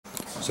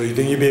So you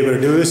think you'll be able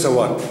to do this or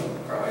what?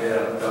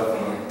 Yeah,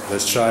 definitely.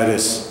 Let's try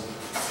this.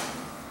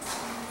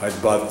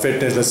 Hyderabad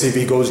Fitness, let's see if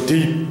he goes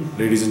deep,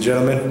 ladies and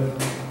gentlemen.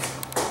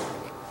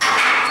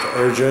 Mr.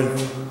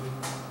 Urgent.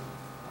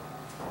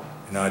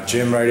 In our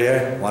gym right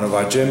here, one of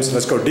our gyms.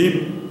 Let's go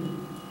deep.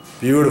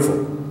 Beautiful.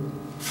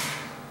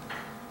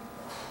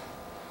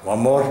 One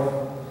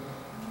more.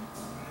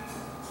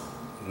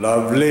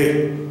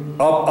 Lovely.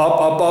 Up,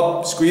 up, up,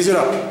 up. Squeeze it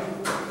up.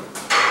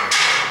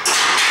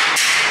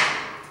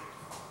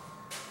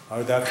 How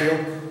did that feel?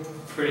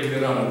 Pretty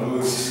good on the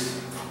glutes.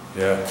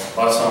 Yeah.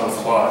 Lots on the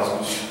quads,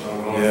 which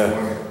I'm going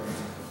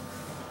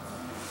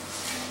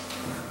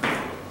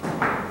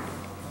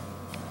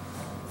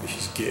for.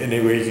 He's getting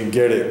it where you can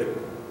get it.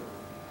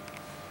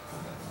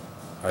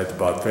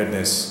 Hyderabad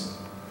Fitness.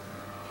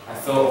 I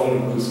felt only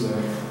glutes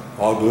there.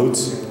 All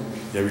glutes?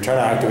 Yeah, we're trying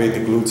to activate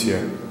the glutes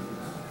here.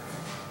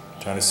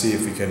 Trying to see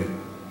if we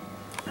can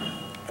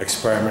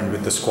experiment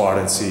with the squat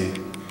and see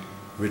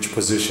which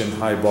position,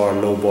 high bar,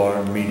 low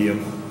bar,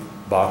 medium,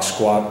 box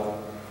squat.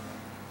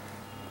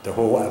 The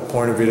whole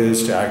point of it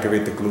is to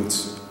activate the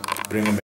glutes. Bring them in.